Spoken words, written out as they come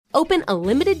Open a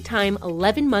limited-time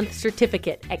 11-month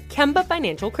certificate at Kemba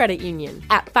Financial Credit Union.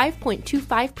 At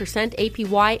 5.25%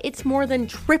 APY, it's more than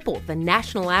triple the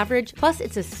national average, plus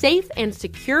it's a safe and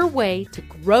secure way to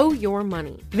grow your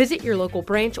money. Visit your local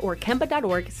branch or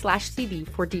kemba.org/CD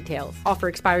for details. Offer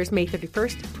expires May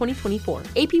 31st, 2024.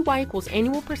 APY equals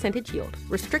annual percentage yield.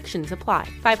 Restrictions apply.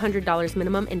 $500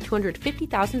 minimum and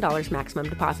 $250,000 maximum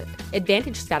deposit.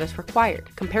 Advantage status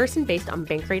required. Comparison based on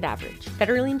bank rate average.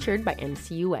 Federally insured by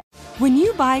NCUA. When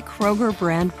you buy Kroger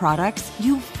brand products,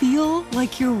 you feel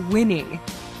like you're winning.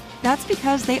 That's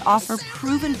because they offer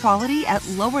proven quality at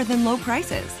lower than low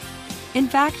prices. In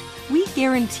fact, we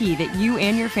guarantee that you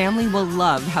and your family will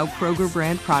love how Kroger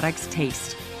brand products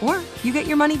taste, or you get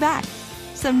your money back.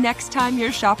 So next time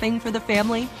you're shopping for the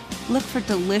family, look for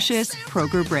delicious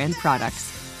Kroger brand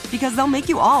products, because they'll make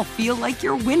you all feel like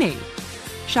you're winning.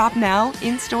 Shop now,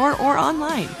 in-store, or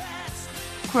online.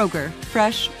 Kroger,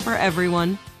 fresh for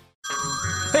everyone.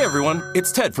 Hey everyone,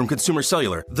 it's Ted from Consumer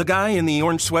Cellular, the guy in the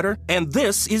orange sweater, and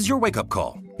this is your wake-up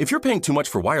call. If you're paying too much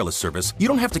for wireless service, you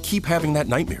don't have to keep having that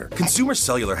nightmare. Consumer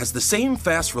Cellular has the same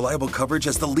fast, reliable coverage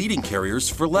as the leading carriers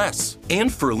for less.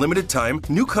 And for a limited time,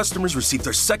 new customers receive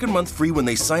their second month free when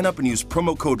they sign up and use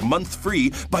promo code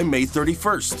MONTHFREE by May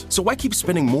 31st. So why keep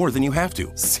spending more than you have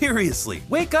to? Seriously,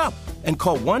 wake up and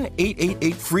call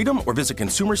 1-888-FREEDOM or visit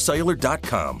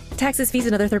consumercellular.com. Taxes, fees,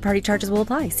 and other third-party charges will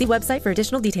apply. See website for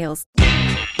additional details.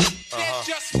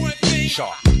 Just one thing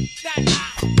that I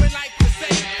would like to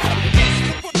say.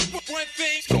 One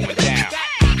thing going down.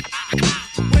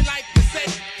 Would like to say.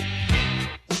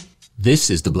 This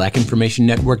is the Black Information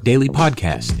Network Daily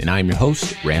Podcast, and I'm your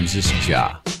host, Ramses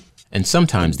Ja. And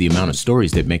sometimes the amount of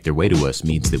stories that make their way to us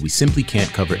means that we simply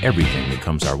can't cover everything that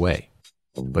comes our way.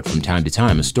 But from time to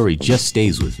time, a story just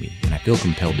stays with me, and I feel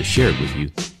compelled to share it with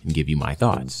you and give you my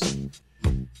thoughts.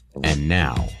 And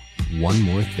now, one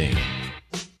more thing.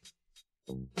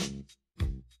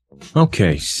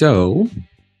 Okay, so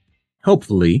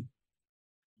hopefully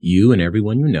you and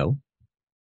everyone you know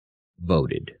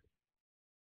voted.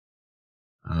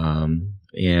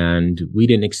 And we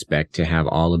didn't expect to have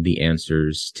all of the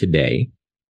answers today,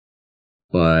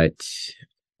 but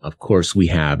of course we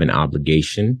have an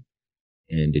obligation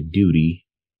and a duty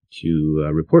to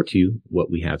report to you what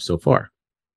we have so far.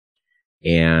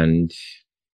 And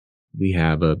we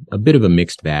have a bit of a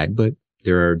mixed bag, but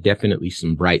there are definitely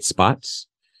some bright spots.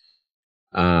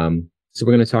 So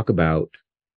we're going to talk about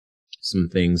some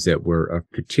things that were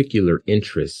of particular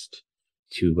interest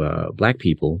to Black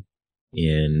people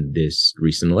in this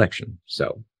recent election.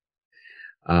 So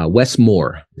Wes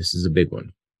Moore, this is a big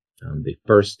one. The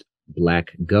first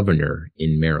Black governor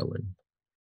in Maryland.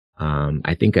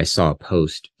 I think I saw a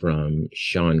post from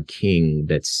Shaun King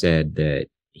that said that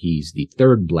he's the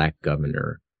third Black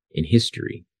governor in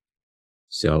history.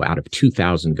 So out of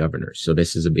 2,000 governors. So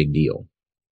this is a big deal.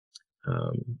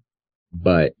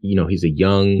 But, you know, he's a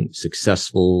young,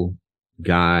 successful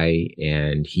guy,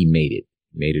 and he made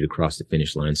it across the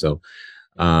finish line. So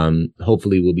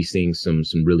hopefully we'll be seeing some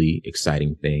really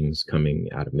exciting things coming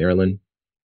out of Maryland.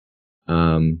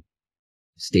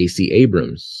 Stacey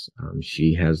Abrams,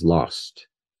 she has lost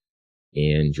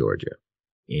in Georgia.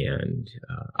 And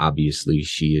obviously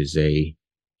she is a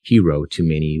hero to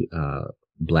many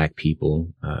Black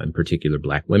people, in particular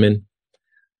Black women.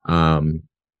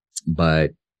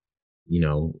 But, you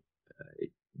know,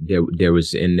 there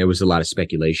was a lot of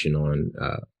speculation on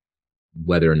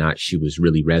whether or not she was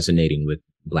really resonating with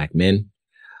Black men.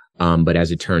 But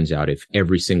as it turns out, if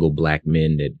every single Black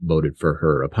man that voted for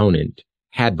her opponent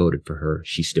had voted for her,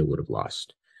 she still would have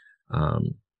lost.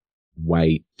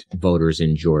 White voters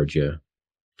in Georgia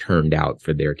turned out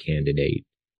for their candidate.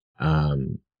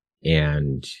 And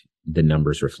the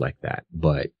numbers reflect that.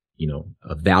 But, you know,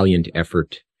 a valiant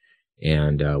effort,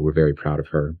 and we're very proud of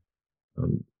her.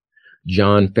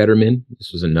 John Fetterman,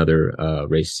 this was another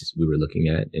race we were looking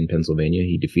at in Pennsylvania.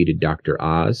 He defeated Dr.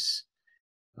 Oz.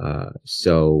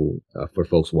 So for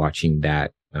folks watching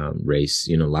that race,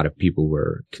 you know, a lot of people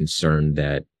were concerned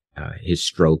that his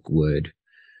stroke would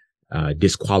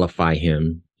disqualify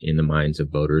him in the minds of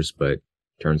voters, but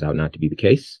turns out not to be the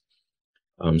case.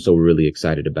 So we're really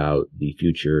excited about the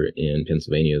future in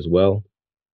Pennsylvania as well.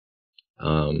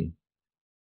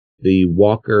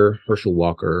 The Herschel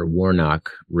Walker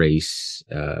Warnock race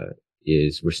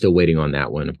we're still waiting on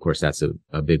that one. Of course, that's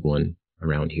a big one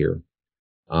around here.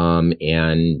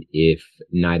 And if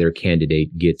neither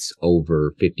candidate gets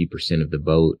over 50% of the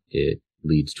vote, it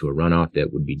leads to a runoff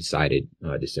that would be decided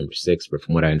December 6th. But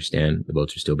from what I understand, the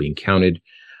votes are still being counted,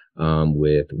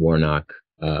 with Warnock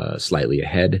slightly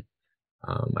ahead.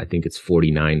 I think it's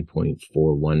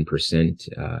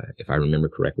 49.41%, if I remember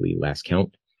correctly, last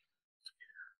count.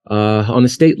 On the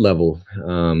state level,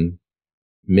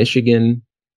 Michigan,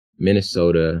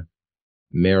 Minnesota,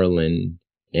 Maryland,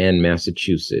 and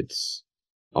Massachusetts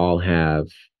all have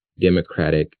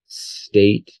Democratic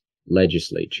state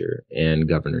legislature and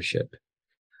governorship.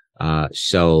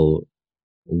 So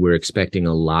we're expecting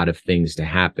a lot of things to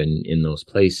happen in those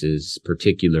places,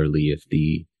 particularly if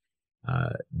the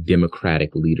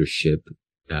Democratic leadership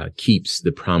keeps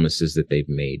the promises that they've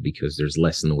made, because there's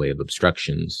less in the way of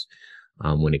obstructions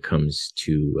when it comes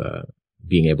to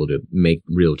being able to make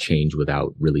real change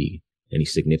without really any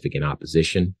significant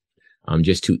opposition,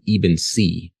 just to even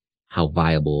see how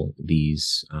viable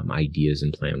these ideas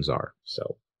and plans are.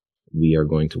 So we are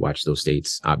going to watch those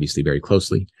states obviously very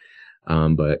closely,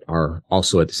 but are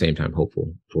also at the same time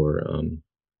hopeful for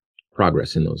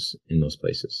progress in those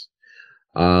places.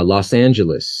 Los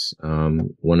Angeles,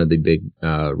 one of the big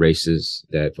races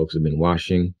that folks have been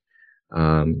watching,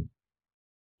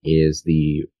 is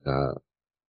the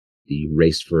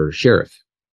race for sheriff,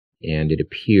 and it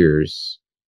appears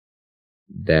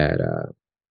that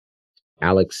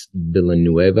Alex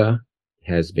Villanueva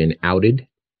has been outed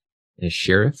as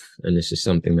sheriff, and this is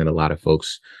something that a lot of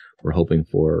folks were hoping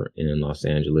for in Los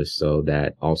Angeles. So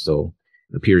that also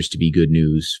appears to be good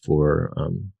news for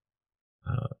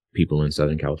people in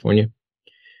Southern California.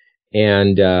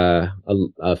 And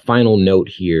a final note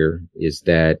here is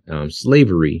that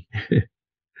slavery,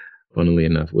 funnily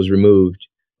enough, was removed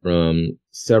from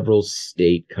several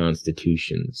state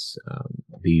constitutions.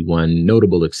 The one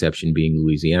notable exception being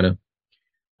Louisiana,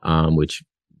 which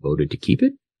voted to keep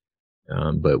it.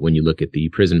 But when you look at the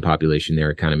prison population there,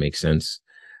 it kind of makes sense.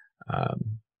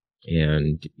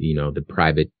 And, you know, the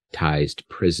privatized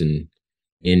prison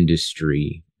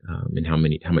industry, and how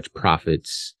much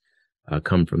profits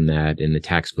come from that, and the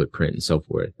tax footprint and so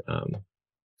forth.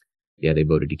 Yeah, they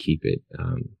voted to keep it.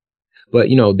 But,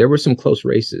 you know, there were some close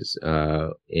races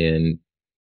in,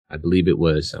 I believe it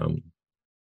was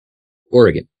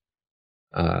Oregon,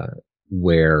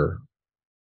 where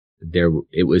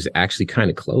it was actually kind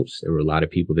of close. There were a lot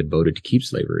of people that voted to keep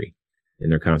slavery in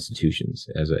their constitutions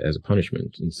as a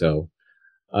punishment. And so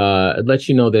it lets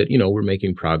you know that, you know, we're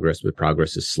making progress, but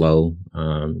progress is slow.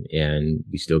 And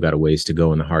we still got a ways to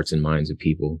go in the hearts and minds of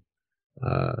people,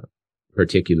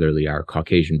 particularly our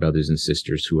Caucasian brothers and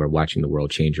sisters who are watching the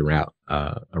world change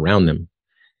around them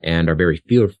and are very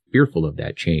fearful of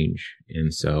that change.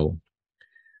 And so,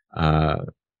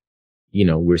 you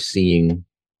know, we're seeing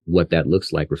what that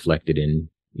looks like reflected in,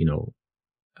 you know,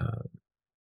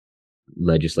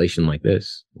 legislation like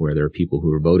this, where there are people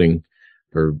who are voting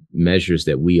for measures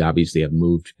that we obviously have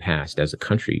moved past as a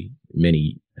country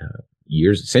many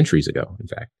centuries ago, in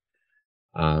fact.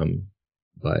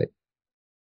 But,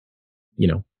 you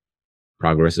know,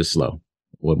 progress is slow.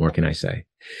 What more can I say?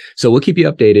 So we'll keep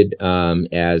you updated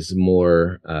as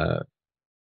more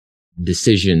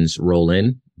decisions roll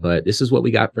in. But this is what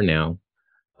we got for now.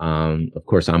 Of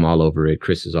course, I'm all over it.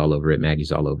 Chris is all over it.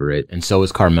 Maggie's all over it. And so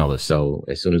is Carmela. So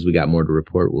as soon as we got more to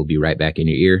report, we'll be right back in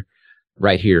your ear,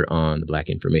 right here on the Black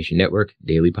Information Network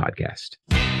Daily Podcast.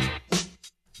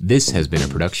 This has been a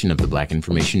production of the Black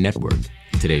Information Network.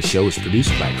 Today's show is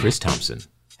produced by Chris Thompson.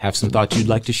 Have some thoughts you'd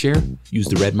like to share? Use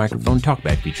the red microphone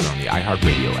talkback feature on the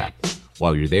iHeartRadio app.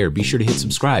 While you're there, be sure to hit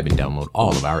subscribe and download all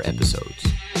of our episodes.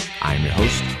 I am your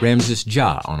host, Ramses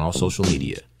Ja, on all social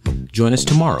media. Join us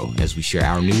tomorrow as we share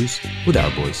our news with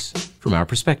our voice, from our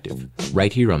perspective,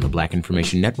 right here on the Black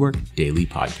Information Network Daily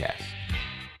Podcast.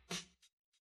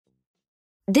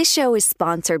 This show is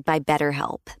sponsored by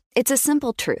BetterHelp. It's a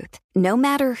simple truth. No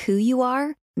matter who you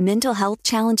are, mental health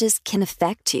challenges can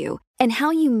affect you, and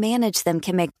how you manage them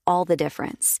can make all the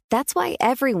difference. That's why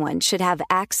everyone should have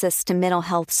access to mental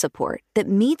health support that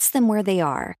meets them where they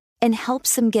are and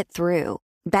helps them get through.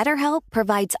 BetterHelp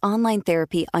provides online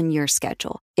therapy on your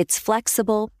schedule. It's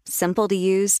flexible, simple to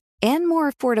use, and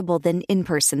more affordable than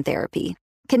in-person therapy.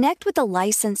 Connect with a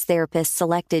licensed therapist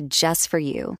selected just for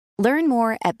you. Learn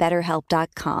more at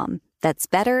BetterHelp.com. That's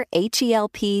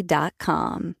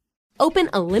BetterHelp.com. Open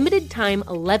a limited-time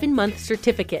 11-month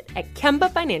certificate at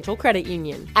Kemba Financial Credit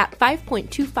Union. At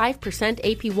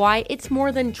 5.25% APY, it's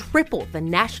more than triple the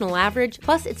national average,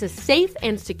 plus it's a safe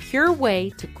and secure way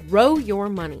to grow your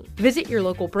money. Visit your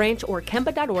local branch or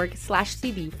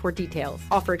kemba.org/cb for details.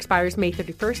 Offer expires May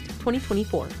 31st,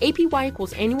 2024. APY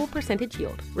equals annual percentage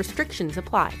yield. Restrictions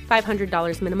apply.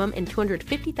 $500 minimum and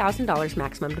 $250,000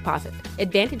 maximum deposit.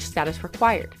 Advantage status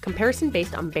required. Comparison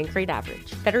based on bank rate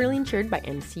average. Federally insured by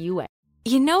NCUA.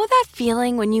 You know that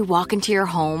feeling when you walk into your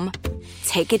home,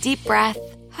 take a deep breath,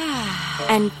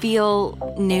 and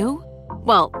feel new?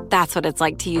 Well, that's what it's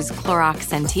like to use Clorox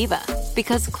Scentiva.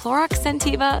 Because Clorox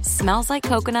Scentiva smells like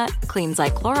coconut, cleans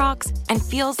like Clorox, and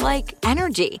feels like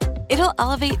energy. It'll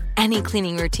elevate any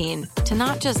cleaning routine to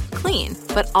not just clean,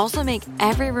 but also make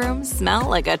every room smell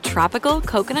like a tropical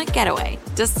coconut getaway.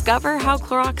 Discover how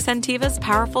Clorox Scentiva's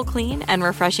powerful clean and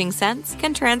refreshing scents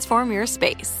can transform your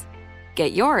space.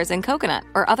 Get yours in coconut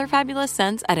or other fabulous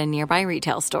scents at a nearby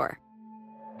retail store.